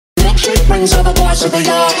brings all the boys to the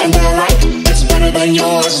yard, and they're like, it's better than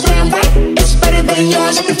yours, damn right. It's better than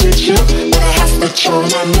yours, I can teach you, but I have to show.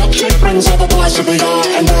 My milkshake brings all the boys to the yard,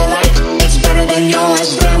 and they're like, it's better than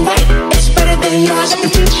yours, damn right. It's better than yours, I can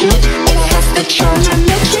teach you, but I have to show. My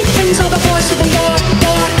milkshake brings all the boys to the yard,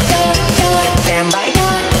 yard, yard, yard, damn right.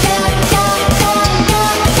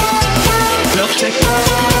 Milkshake.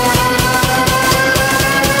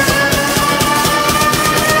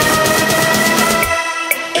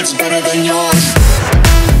 It's better than yours.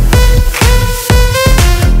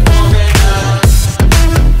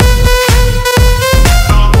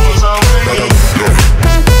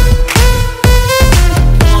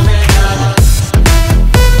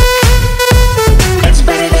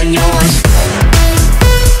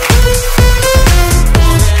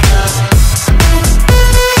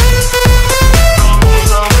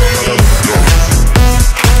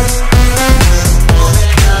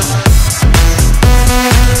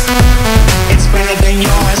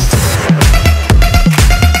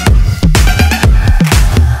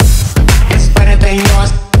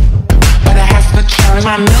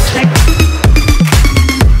 My milkshake,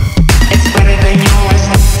 it's better than yours.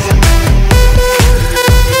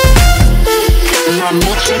 My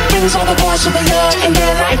milkshake brings all the boys to the yard, and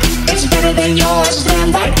they're like, it's better than yours,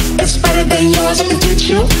 damn right. It's better than yours, I can teach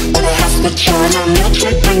you, but I have to try. My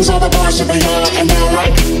milkshake brings all the boys to the yard, and they're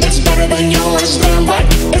like, it's better than yours, damn right.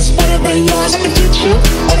 It's better than yours, I can teach you,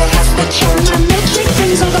 but I have to try. My milkshake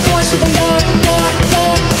brings all the boys to the yard, yard,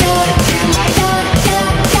 yard, yard, damn right.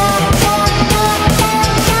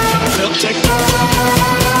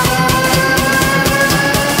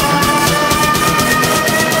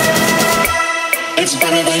 It's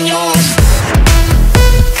better than yours.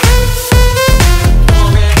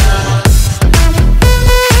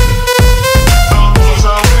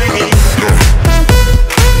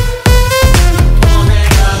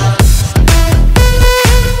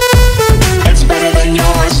 It's better than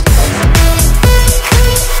yours.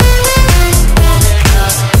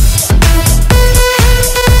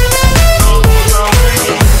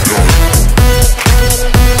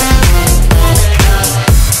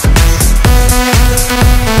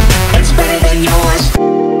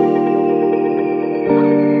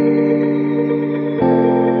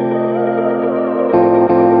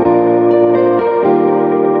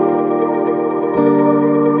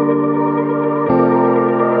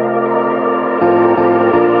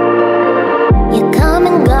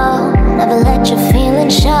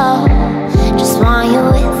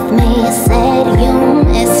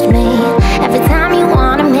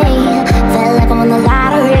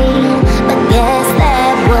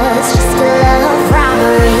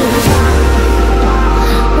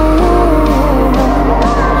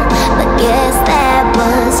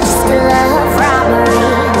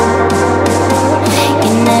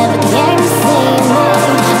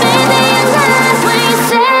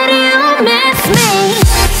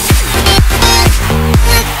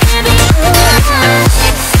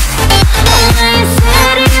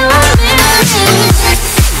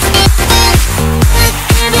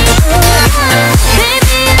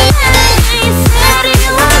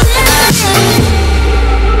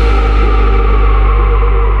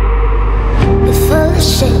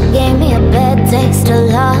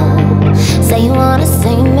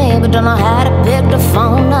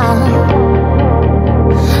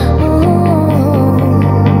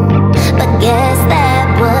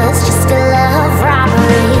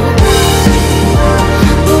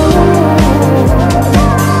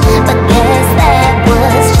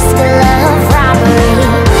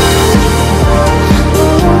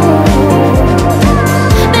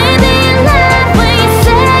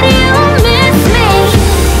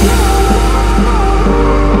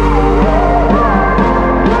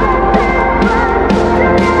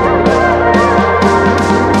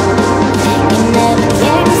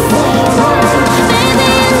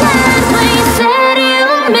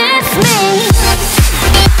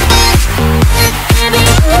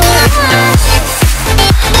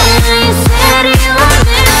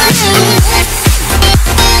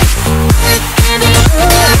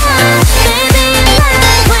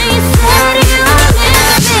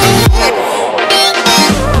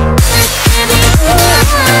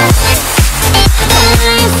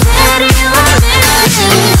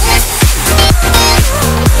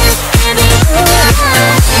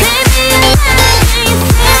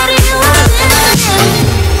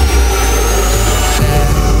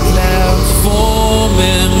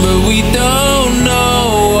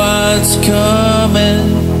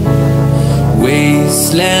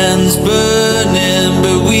 wastelands burning,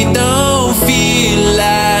 but we don't feel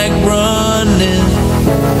like running.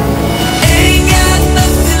 Ain't got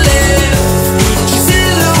nothing left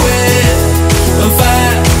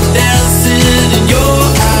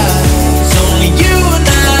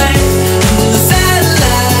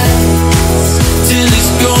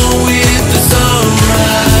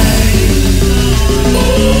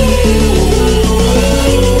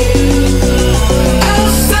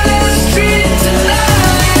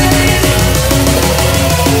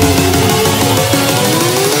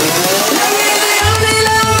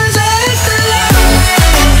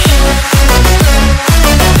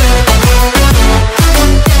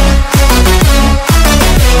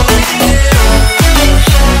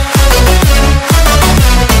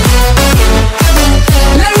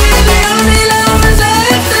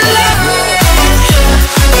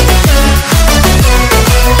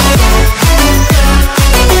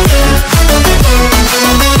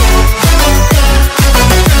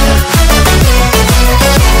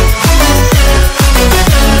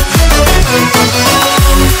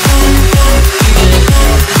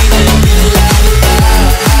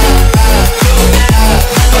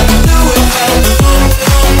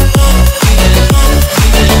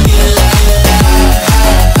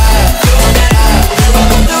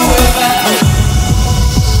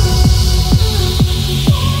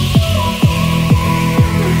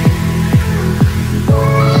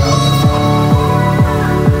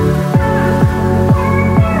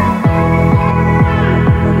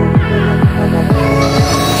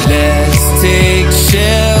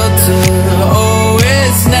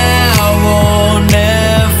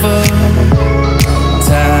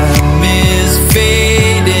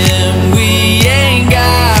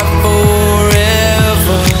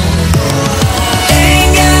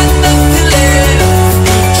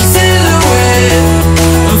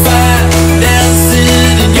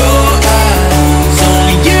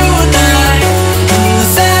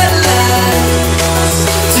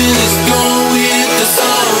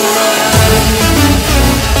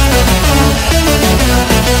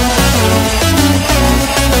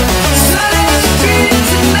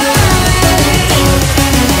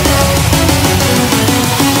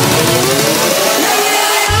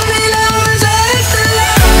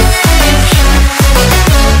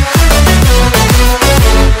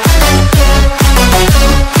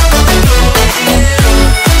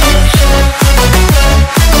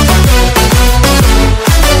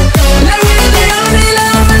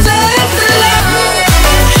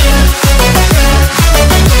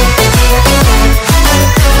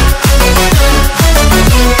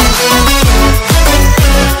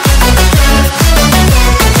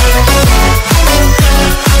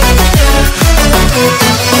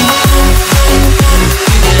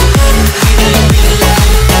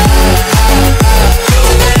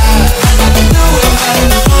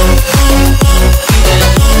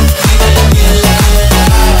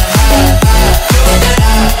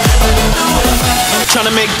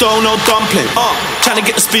Tryna make dough, no dumpling. Tryna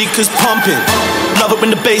get the speakers pumping. Love it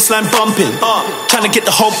when the bassline bumping. Tryna get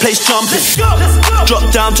the whole place jumping. Drop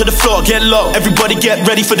down to the floor, get low. Everybody get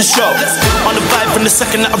ready for the show. On the vibe from the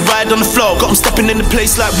second that I ride on the floor. Got them stepping in the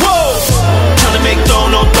place like whoa. Tryna make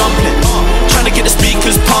dough, no dumpling. Tryna get the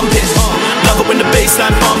speakers pumping. Love it when the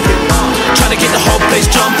bassline bumping. Tryna get the whole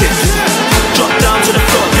place jumping. Drop down to the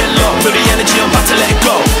floor, get low. Feel the energy, I'm about to let it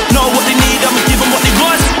go. Know what they need, I'ma give them what they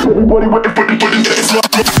want. Everybody waiting for the dance.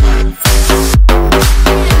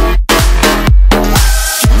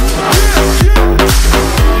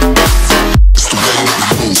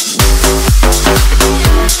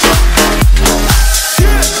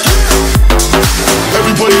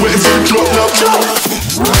 Everybody waiting for the drop now.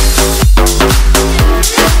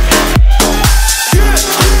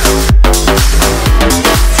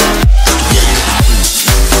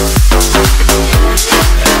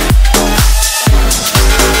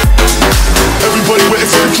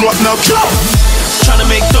 Drop now, drop. Tryna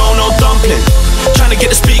make dough, no dumpling. Tryna get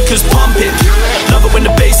the speakers pumping. Love it when the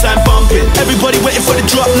bassline bumping. Everybody waiting for the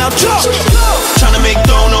drop now, drop. Tryna make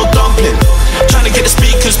dough, no dumpling. Tryna get the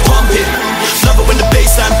speakers pumping. Love it when the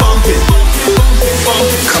bassline bumping.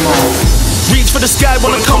 Come on. Reach for the sky,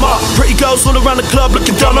 wanna come up. Pretty girls all around the club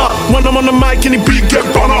looking done up. When I'm on the mic, any beat get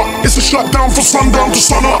done up. It's a shutdown for sundown to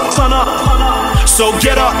sun up. Sun up. So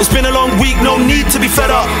get up, it's been a long week, no need to be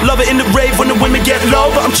fed up. Love it in the rave when the women get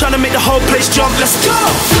low, but I'm trying to make the whole place jump, let's go.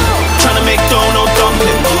 Trying to make dough, no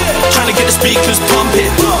dumpling. Trying to get the speakers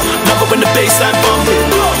pumping. Love it when the bassline bumping.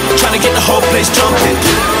 Trying to get the whole place jumping.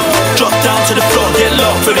 Drop down to the floor, get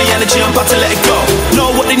low. Feel the energy, I'm about to let it go.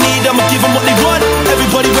 Know what they need, I'ma give them what they want.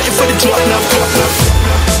 Everybody waiting for the drop now, drop now.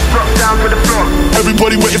 Drop down to the floor.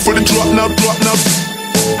 Everybody waiting for the drop now, drop now.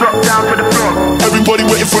 Drop down to the floor. Everybody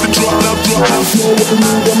waiting for the drop now, drop now.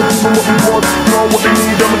 Know what they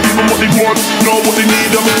need, I'ma give them what they want. Know what they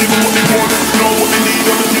need, I'ma give them what they want. Know what they need,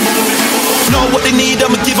 I'ma give them what they want. Know what they need,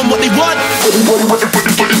 I'ma give them what they want. Everybody waiting for the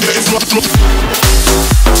drop, drop.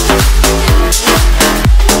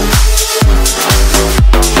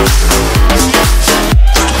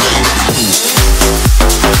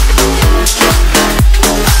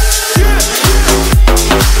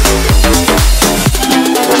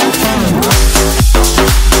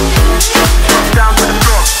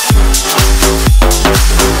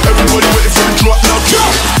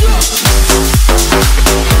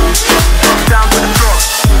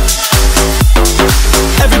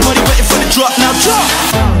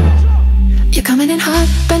 You're coming in hot,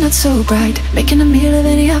 but not so bright. Making a meal of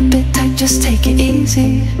any appetite, just take it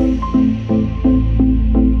easy.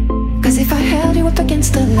 Cause if I held you up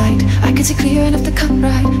against the light, I could see clear enough to cut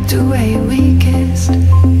right to where your weakest. I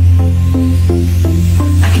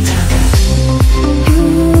can tell that you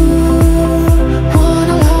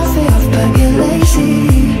wanna laugh it off, but you're lazy.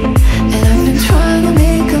 And I've been trying to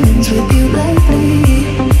make amends with you lately,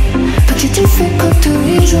 but you're difficult to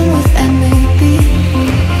reason with, and maybe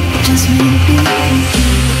just maybe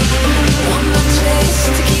one more place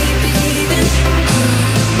to keep believing.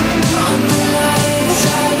 On the light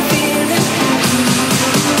side of feeling.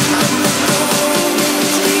 I'm the golden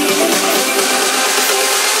dream.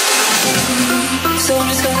 So I'm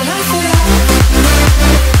just gonna laugh it out.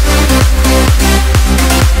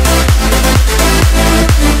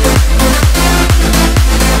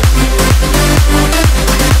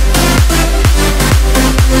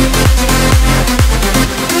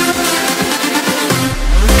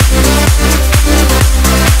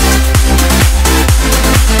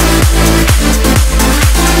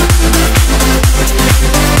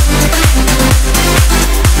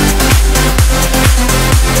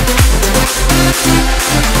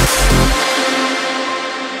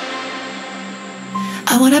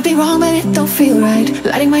 I wanna be wrong, but it don't feel right.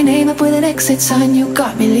 Lighting my name up with an exit sign, you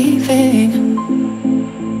got me leaving.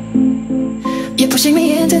 You're pushing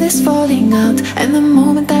me into this falling out, and the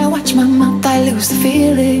moment that I watch my mouth, I lose the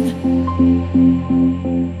feeling.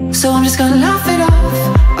 So I'm just gonna laugh it off,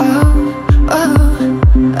 oh, oh.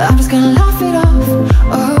 I'm just gonna laugh it off,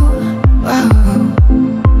 oh, oh.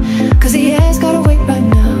 Cause the air's gotta wait right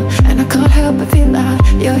now, and I can't help but feel out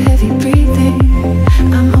your heavy breathing.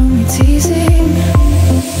 I'm only teasing.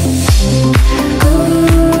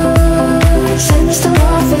 Ooh, sense to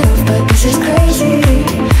laugh it off, but this is crazy.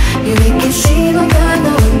 You make it seem like I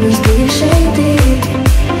know who's being shady.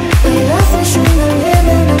 We love us in the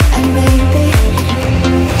living room, and maybe,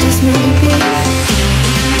 just maybe.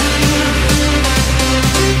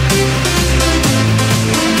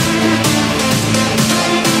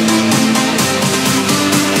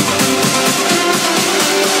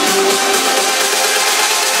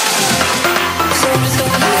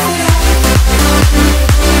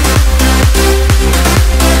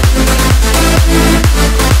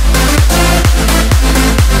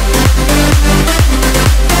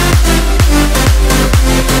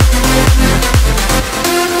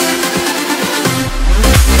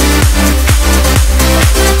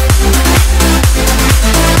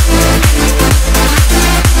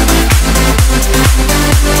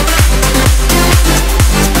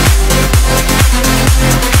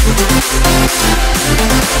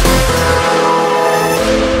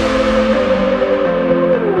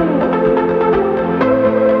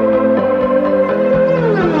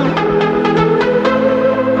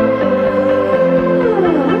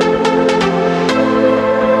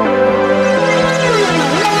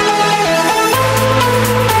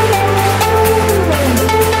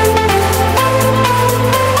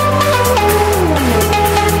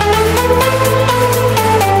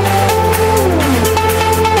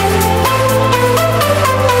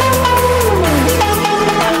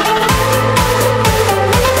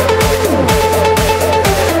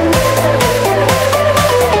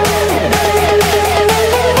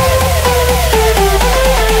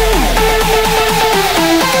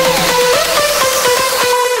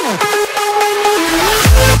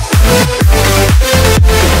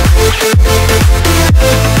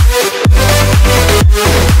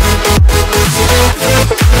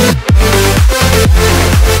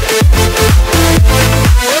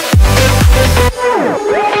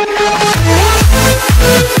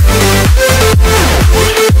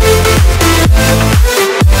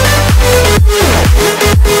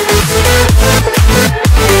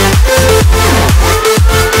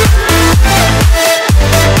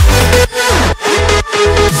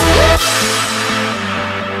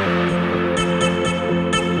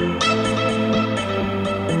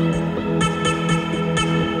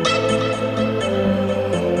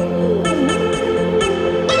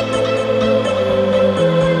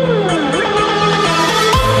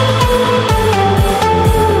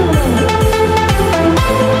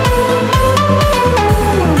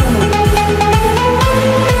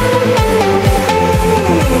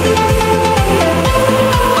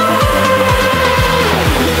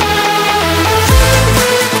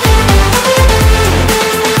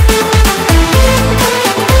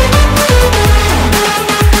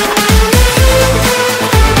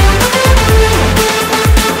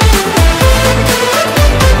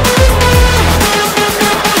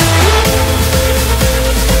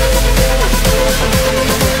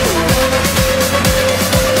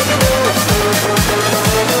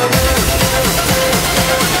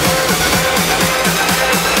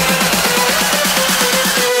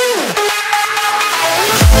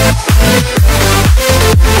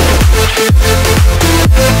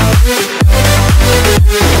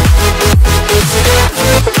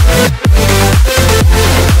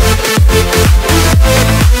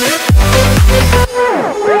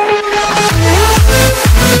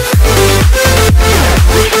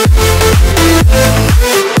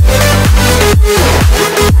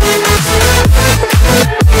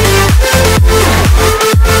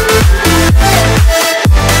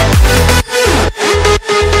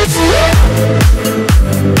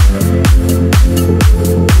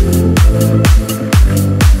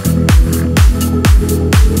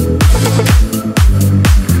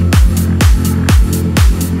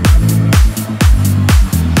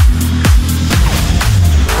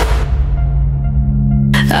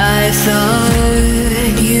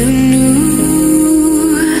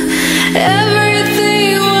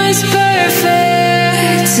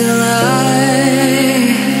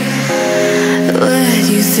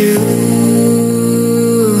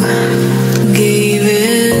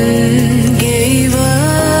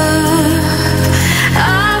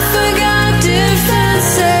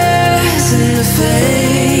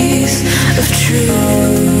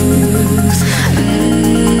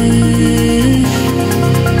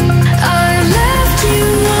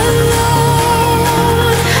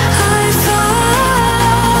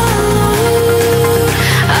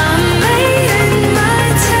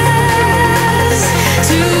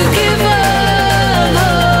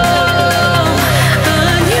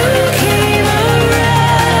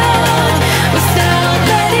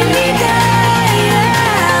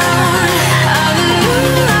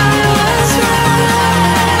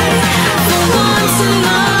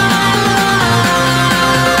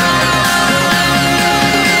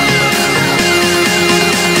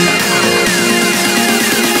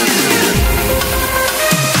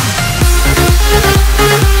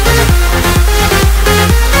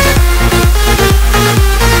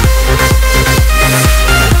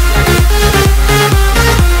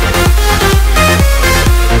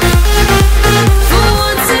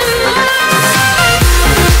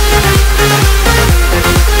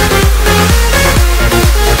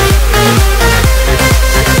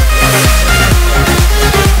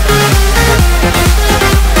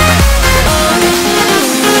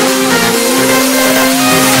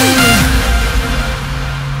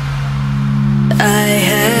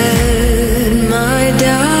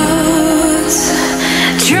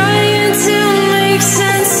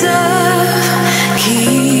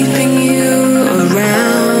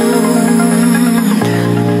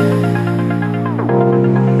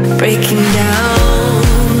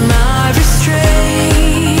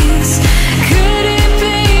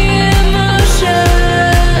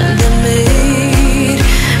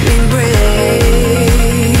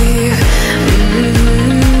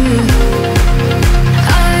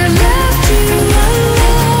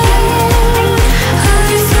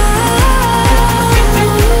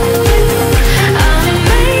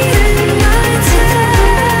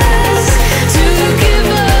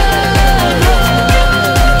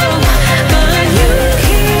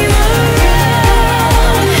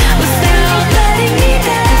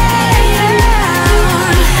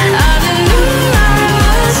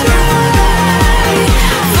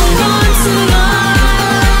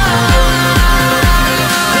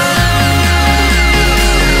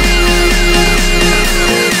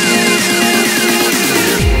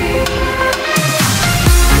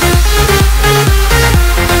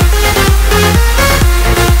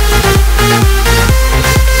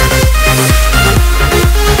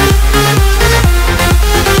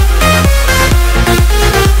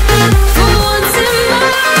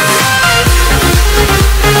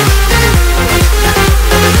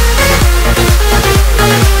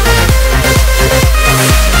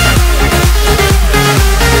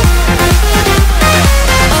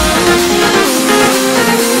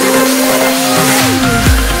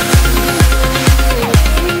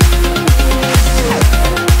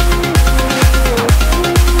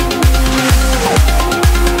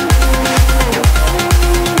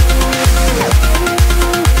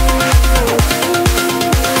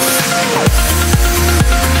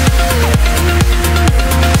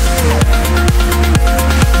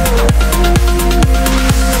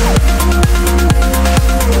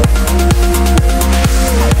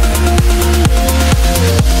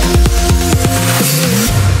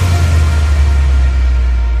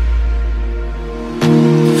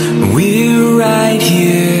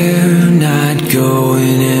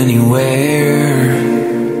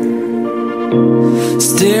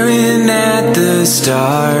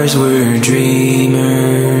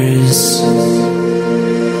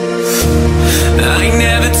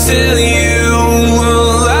 tell you a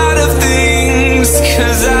lot of things,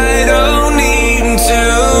 'cause I don't need to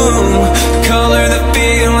color the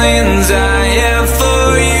feelings I have for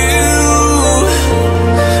you.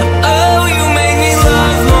 Oh, you make me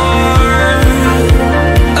love more.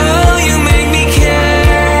 Oh, you make me care.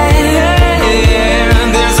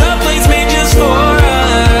 There's a place made just for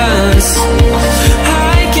us.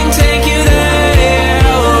 I can take you there,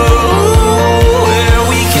 where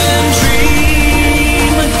we can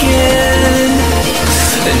dream again,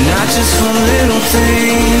 and not just for little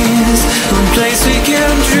things. A place we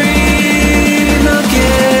can dream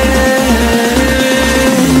again,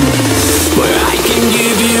 where I can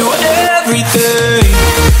give you everything.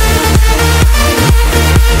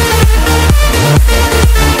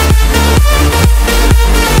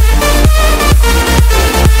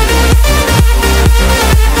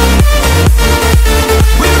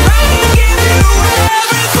 Where I can give you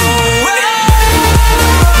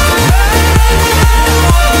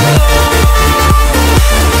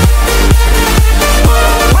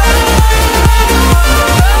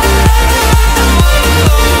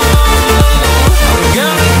I'm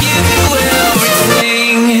gonna give you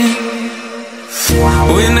everything.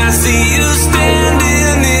 When I see you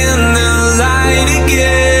standing in the light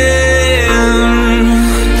again,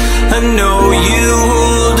 I know you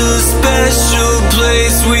hold a special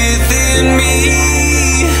place within me.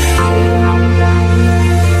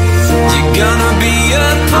 You're gonna be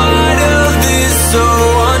a part of this, so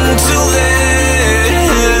until then,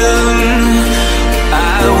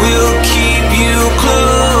 I will keep you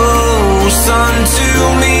close unto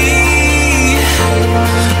me.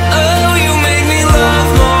 Oh, you make me love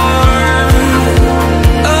more.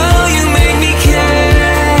 Oh, you make me care.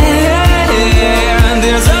 And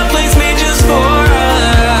there's a place made just for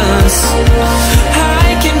us. I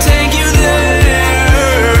can take you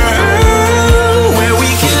there, where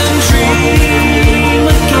we can dream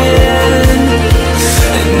again,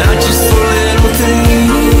 and not just for little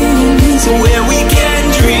things. Where we can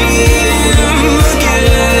dream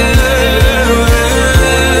again,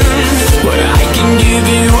 where I can give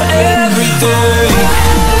you everything.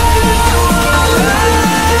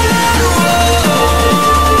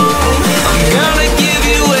 I'm gonna give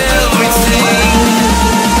you everything,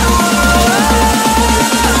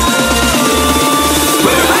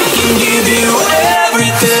 where I can give you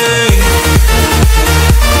everything.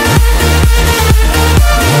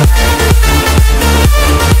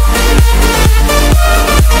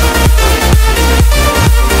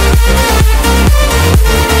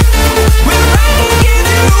 Where I can give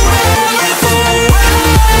you everything.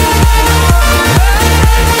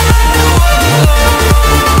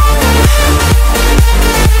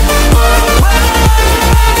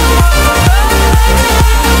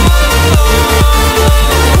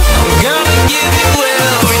 I'm gonna give you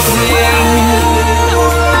everything.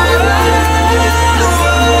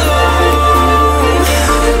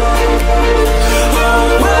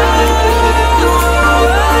 Where I can give you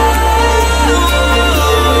everything.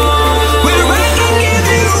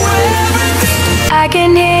 I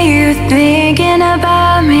can hear you thinking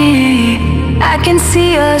about me. I can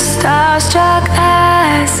see your starstruck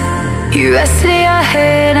eyes. You rested your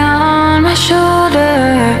head on my shoulder.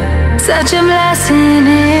 Such a blessing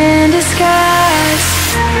in disguise.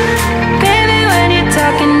 Baby, when you're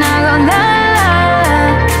talking, I go la la la.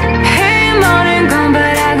 Hey, morning come,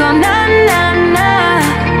 but I go na na na.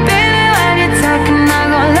 Baby, when you're talking, I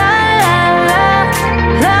go la la la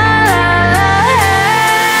la la la.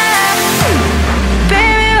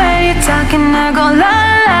 Baby, when you're talking, I go la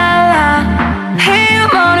la la. Hey,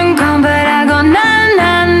 morning come, but I go na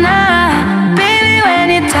na na. Baby, when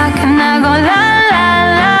you're talking, I go la la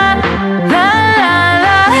la la la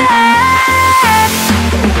la.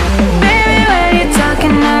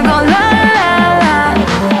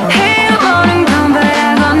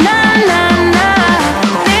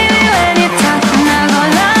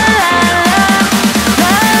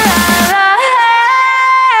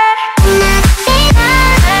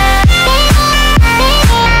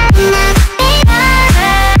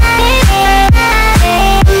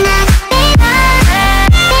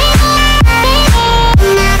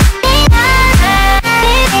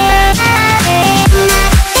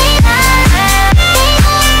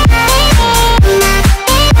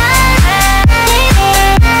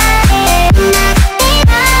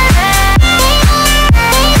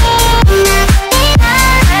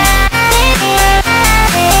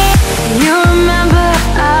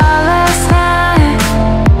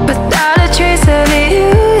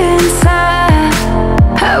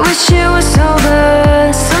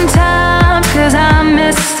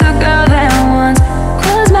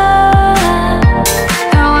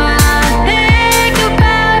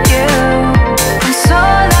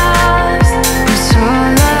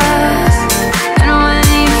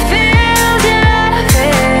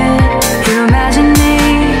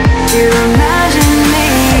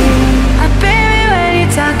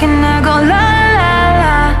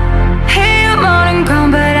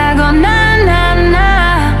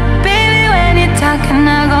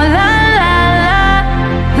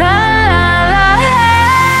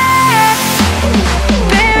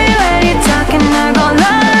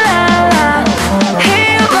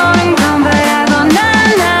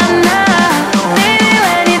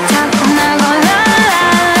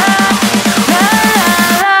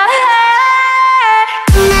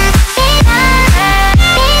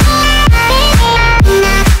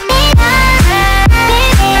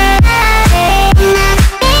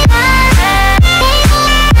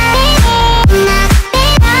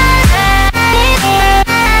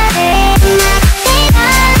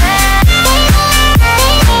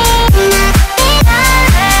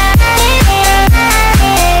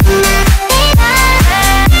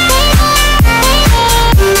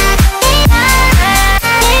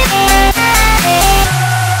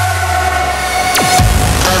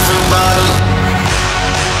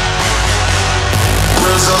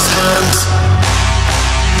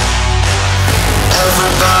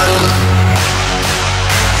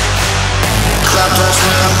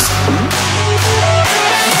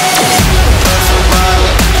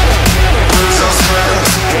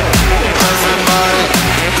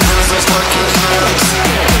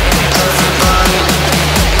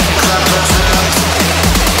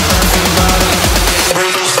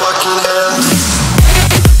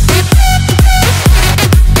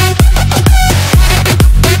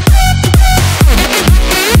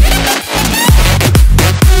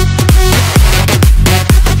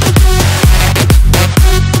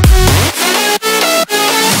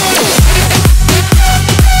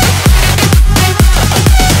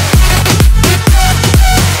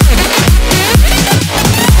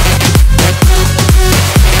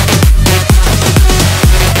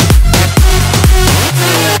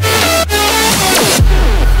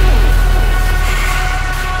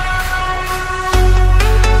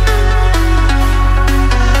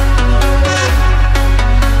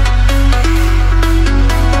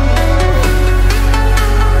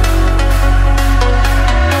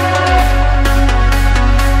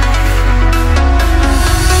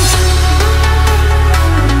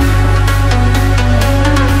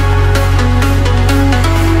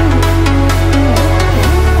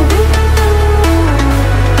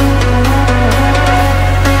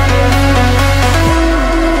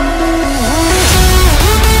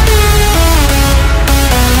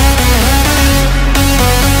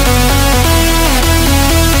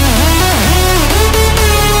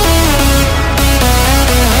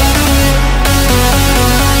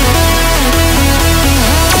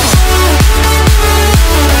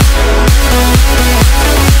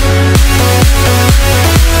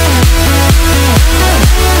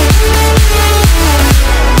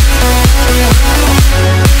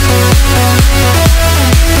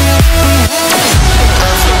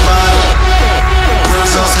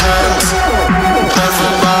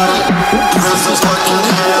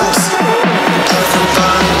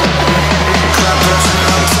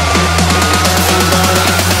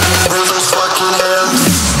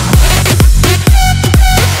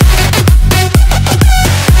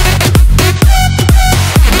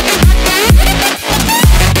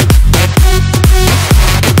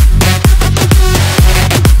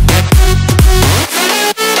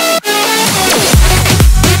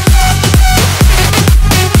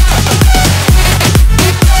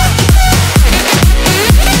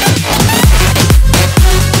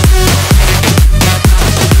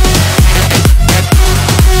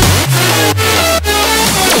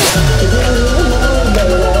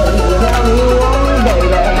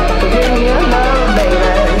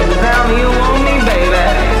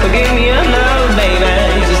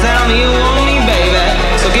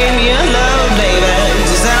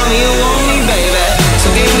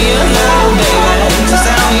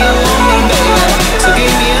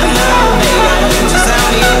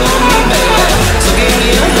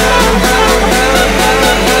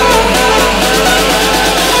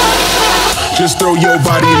 Just throw your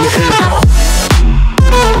body in the air.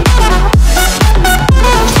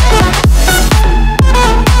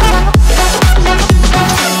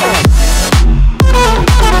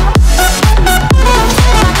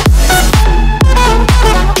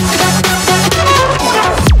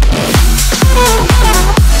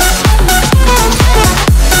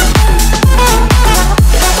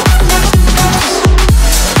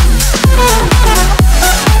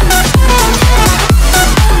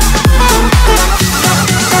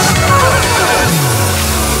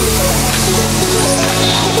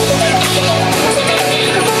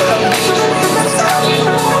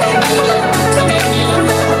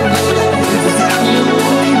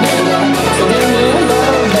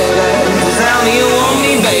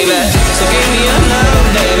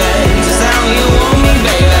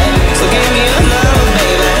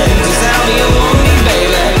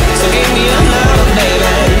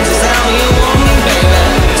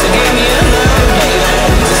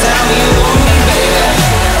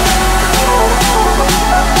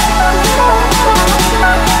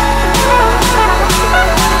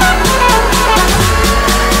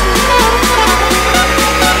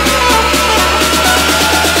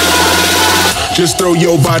 Just throw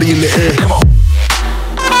your body in the air. Come on.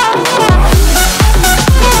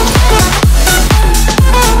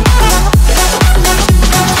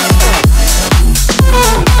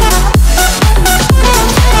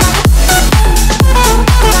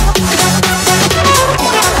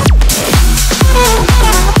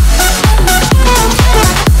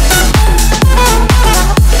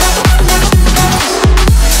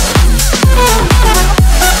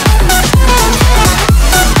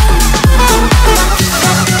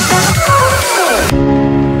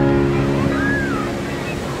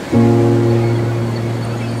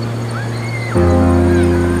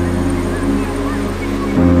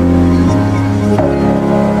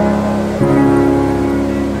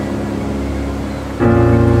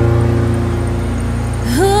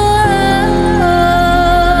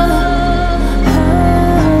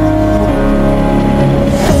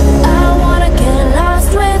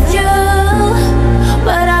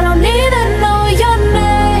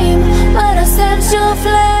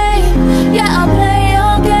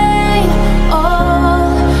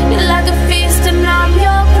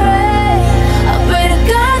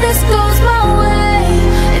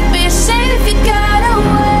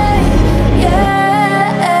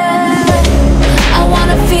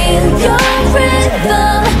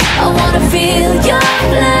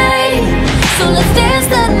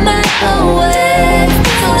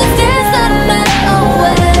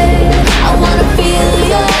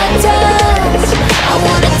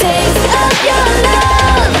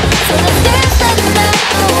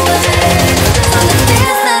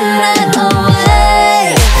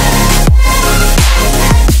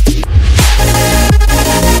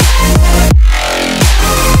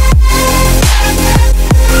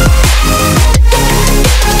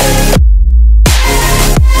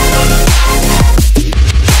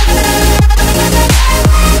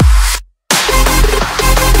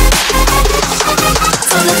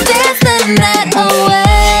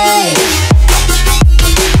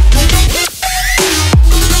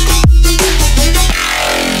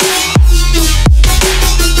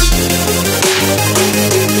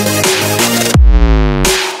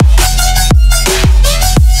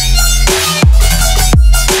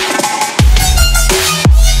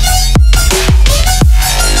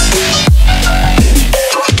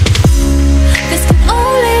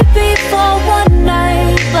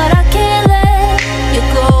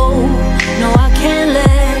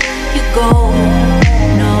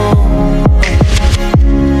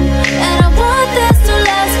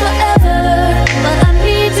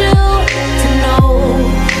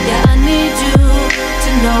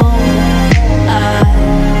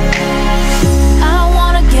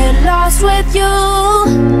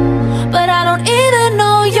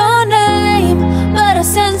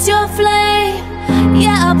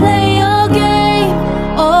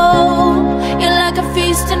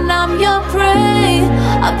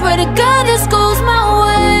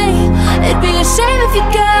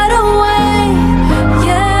 away.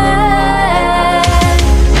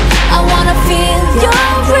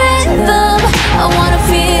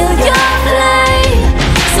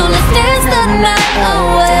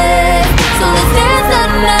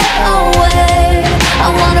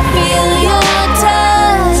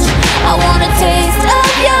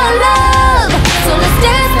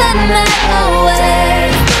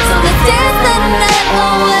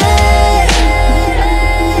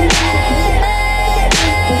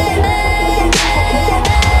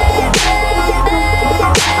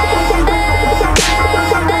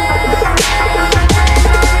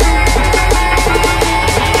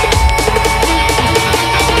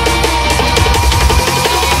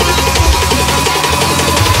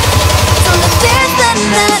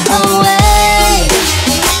 that away.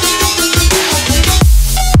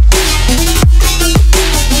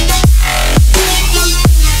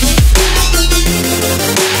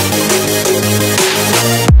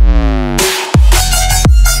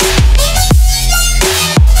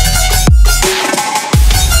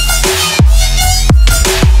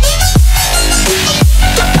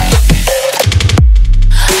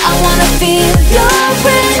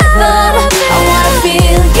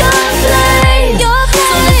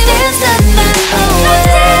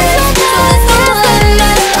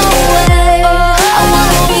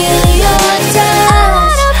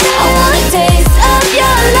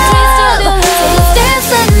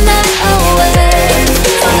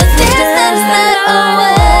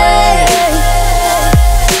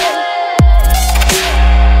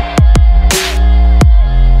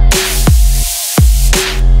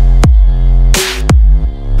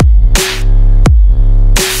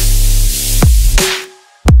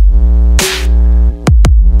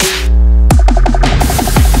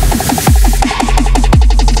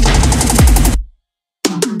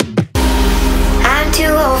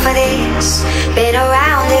 Been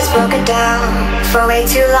around this, broken down for way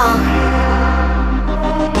too long.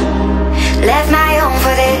 Left my home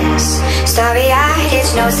for this, starry-eyed,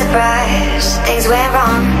 it's no surprise things went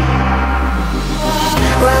wrong.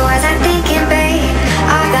 What was I thinking, babe?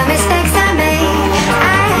 All the mistakes I made,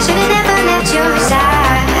 I should've never left your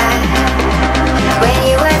side. When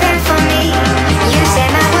you were there for me, you said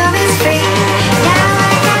my world is free. Now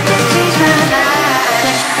I got to change my mind.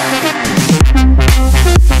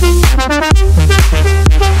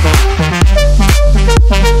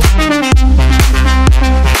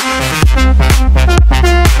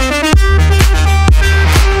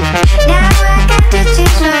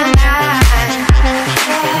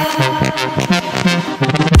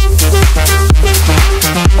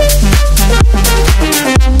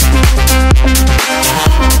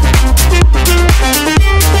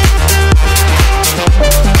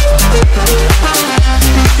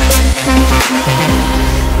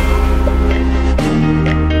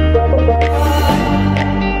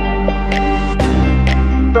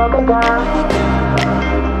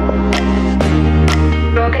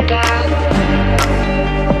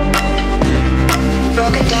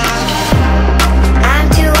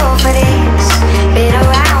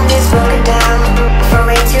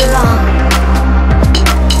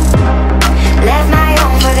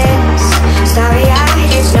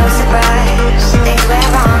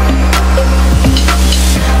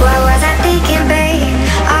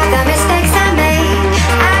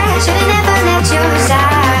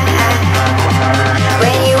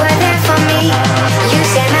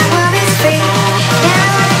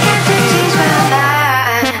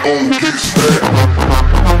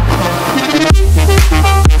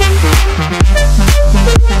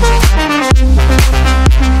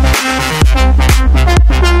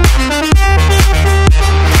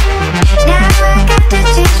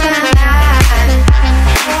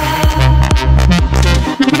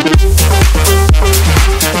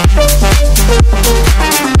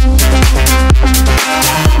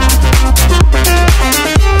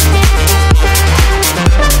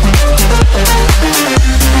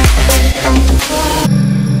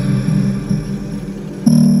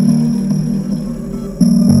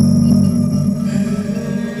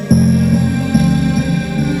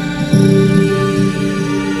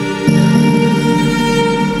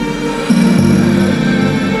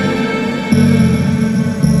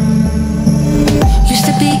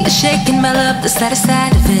 The saddest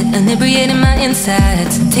side of it, inebriating my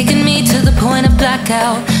insides, taking me to the point of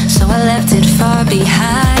blackout. So I left it far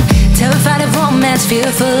behind, terrified of romance,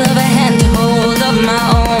 fearful of a hand to hold of my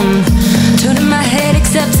own, turning my head,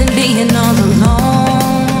 accepting being all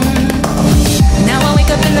alone. Now I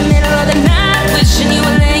wake up in the middle of the night, wishing you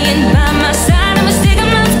were laying by my side. A mistake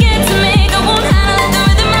I'm not scared to make. I won't hide, let the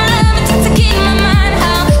rhythm of love intoxicate my mind.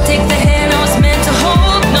 I'll take the hand I was meant to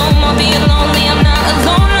hold. No more being lonely, I'm not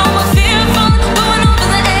alone. No more fearful, going over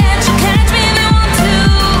the edge. You catch me if you want to.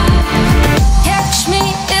 Catch me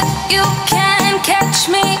if you can. Catch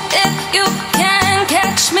me if you can.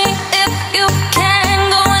 Catch me if you can.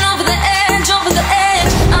 Going over the edge, over the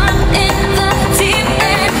edge. I'm in the deep.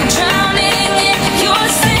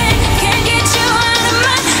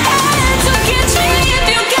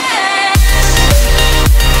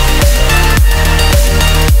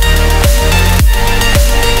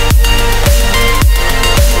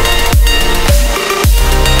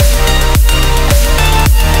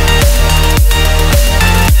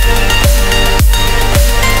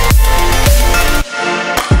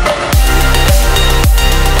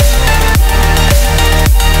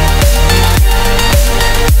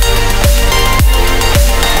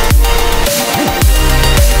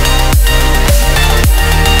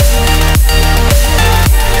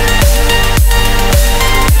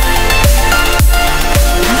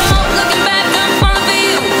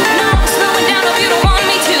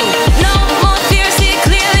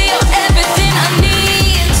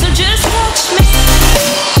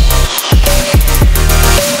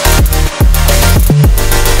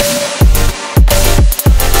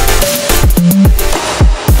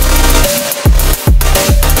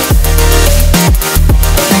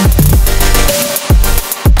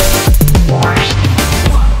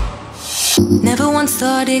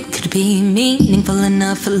 thought it could be meaningful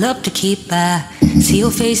enough for love to keep. I see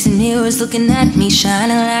your face in mirrors looking at me,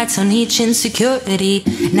 shining lights on each insecurity.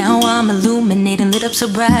 Now I'm illuminating, lit up so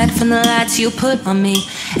bright from the lights you put on me.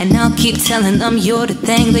 And I'll keep telling them you're the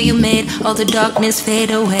thing that you made all the darkness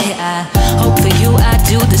fade away. I hope for you I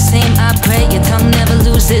do the same. I pray your tongue never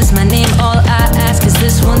loses my name. All I ask is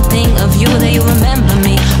this one thing of you, that you remember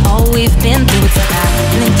me. All we've been through, it's like I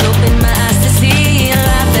blinked open my eyes to see a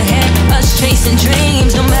life ahead, us chasing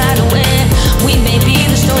dreams no matter when. We may be,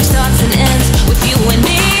 the story starts and ends with you and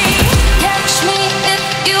me. Catch me if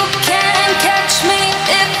you can, catch me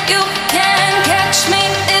if you can, catch me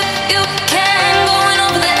if you can. Going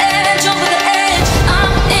over the edge, over the edge.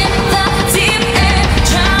 I'm in the deep end,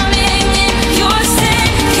 drowning in your sin.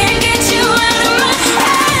 Can't get you out of my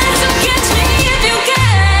head, so catch me if you can.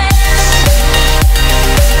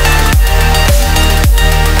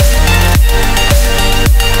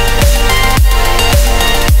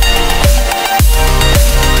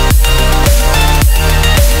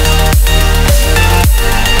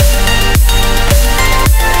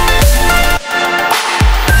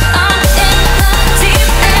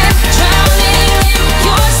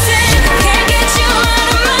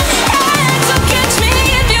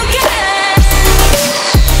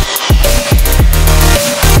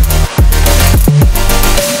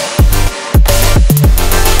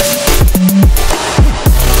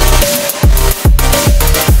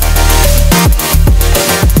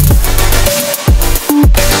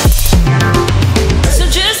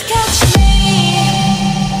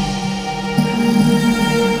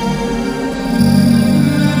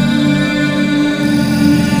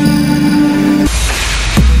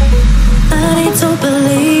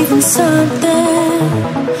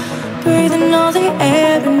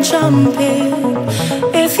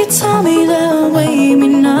 If you tell me that way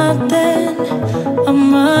mean nothing,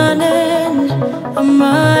 I'm running.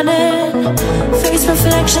 Face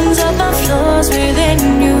reflections of my flaws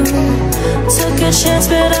within you. Took a chance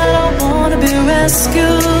but I don't wanna be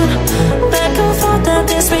rescued. Back and forth that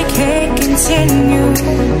this we can't continue.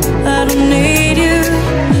 I don't need you,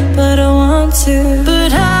 but I want to.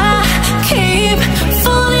 But I keep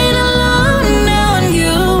falling alone now, and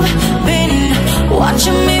you've been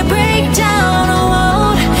watching me break down. I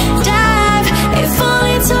won't dive if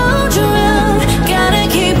only told you wrong. Gotta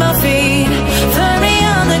keep my feet firmly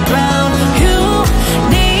on the ground. You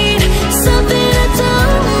need something I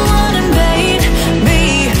don't want, and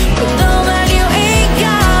baby, with all that you ain't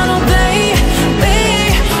got, oh baby,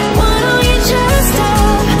 why don't you just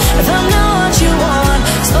stop? If I'm not what you want,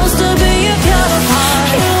 supposed to be your counterpart.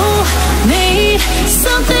 You need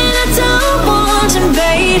something I don't want, and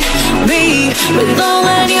baby, with all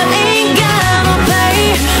that you ain't got, oh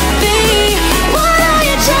baby, why don't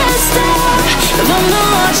you just stop? If I'm not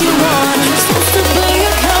what you want, supposed to be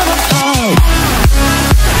your counterpart.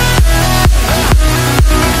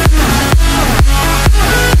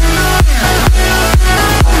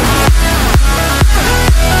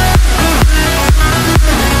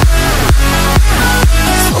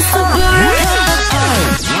 Supposed to be your counterpart.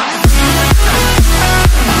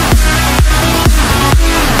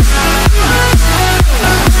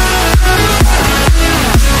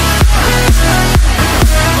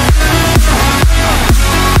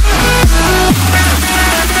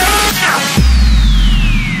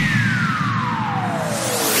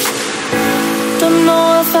 Don't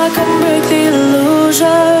know if I can break the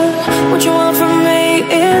illusion. What you want from me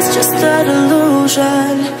is just a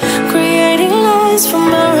delusion, creating lies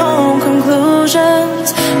from our own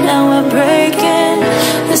conclusions. Now we're breaking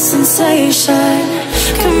the sensation.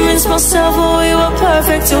 Convinced myself we were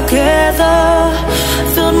perfect together.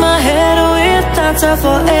 Filled my head with thoughts of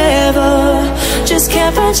forever. Just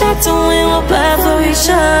can't project when we were bad for each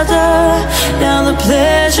other. Now the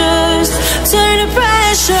pleasures turn to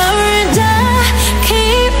pressure, and I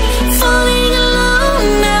keep falling alone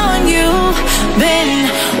now, and you've been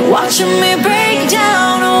watching me break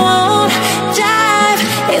down. I won't dive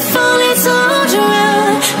if only told you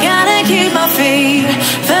wrong. Gotta keep my feet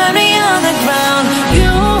firmly on the ground.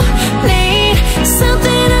 You need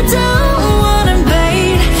something I don't want, and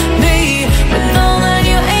baby, with all that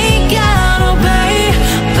you ain't got, oh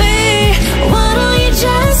baby, why don't you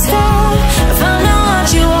just stop? If I'm not what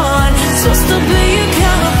you want, supposed to be your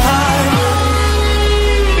counterpart.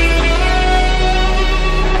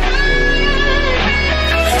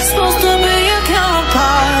 Supposed to be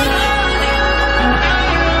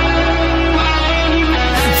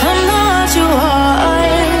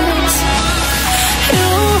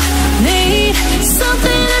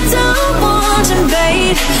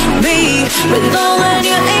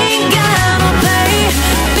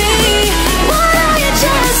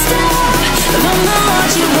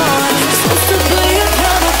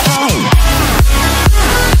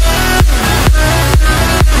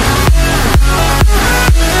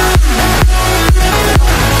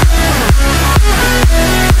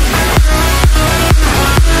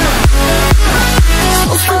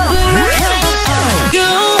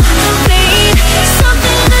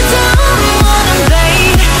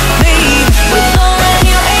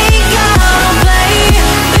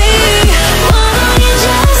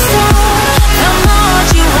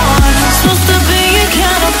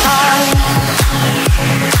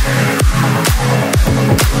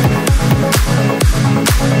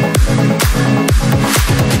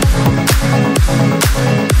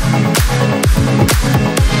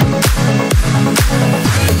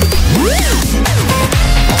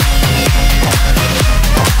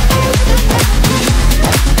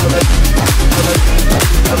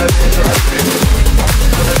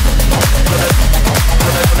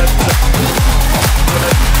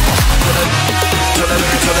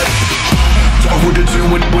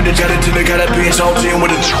the jet to the gotta be salty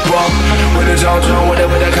with the drop. With the sound on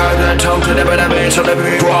whatever the car that tongue to the better man, so let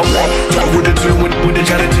me drop. Drop with the two with the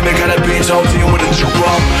jet to the gotta be salty with the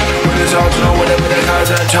drop. With the sound on whatever the car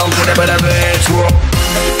that tongue to the better man, drop.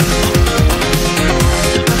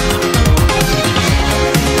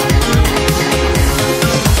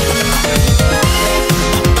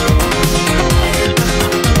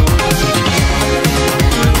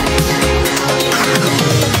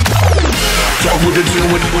 With the two,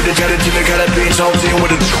 with the jet to the gotta be salty with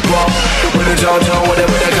the drop. With the sound on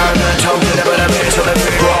whatever the car that tongue to the better man, so let me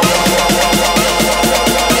drop.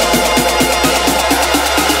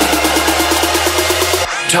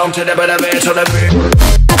 Tongue to the better man, so let me.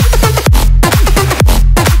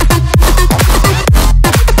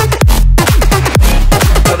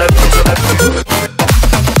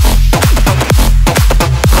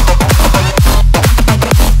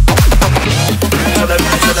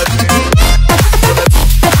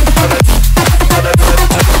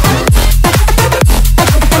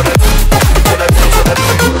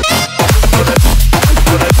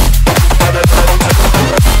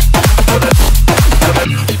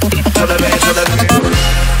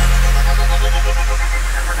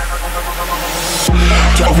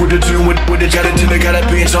 With the jet to the gotta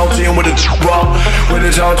be salty with the drop. With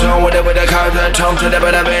the sound on whatever the car that tongue to the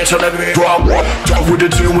better man, so let me drop. Drop with the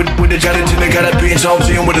two with the jet to the gotta be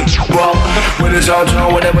salty with the drop. With the sound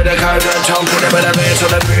on whatever the car that tongue to the better man, so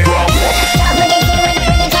let me drop. Drop with the two with the jet to the gotta be salty with the drop. With the sound on whatever the car that tongue to the better man, so let me drop. Drop with the two with the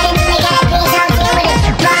jet to the gotta be salty with the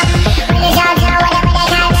drop. With the sound on whatever the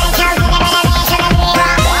car that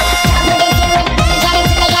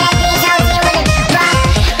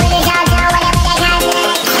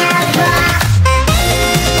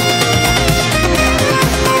to the.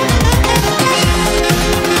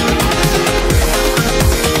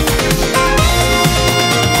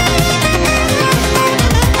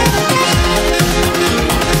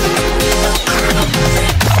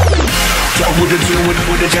 With the two, with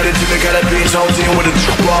the jet to the gotta be salty with the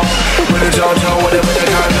drop. With the sound on whatever the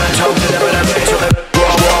car that tongue to the better man, so let me drop.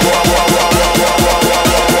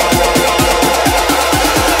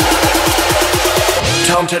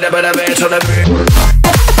 Tongue to the better man, so let me.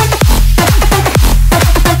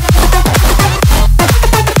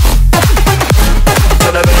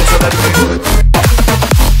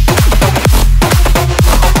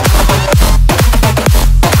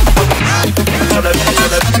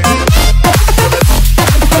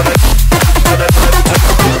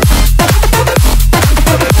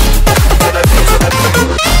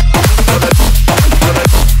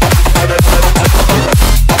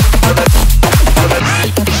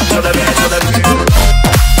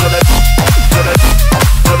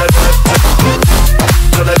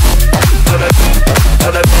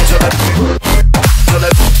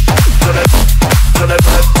 So let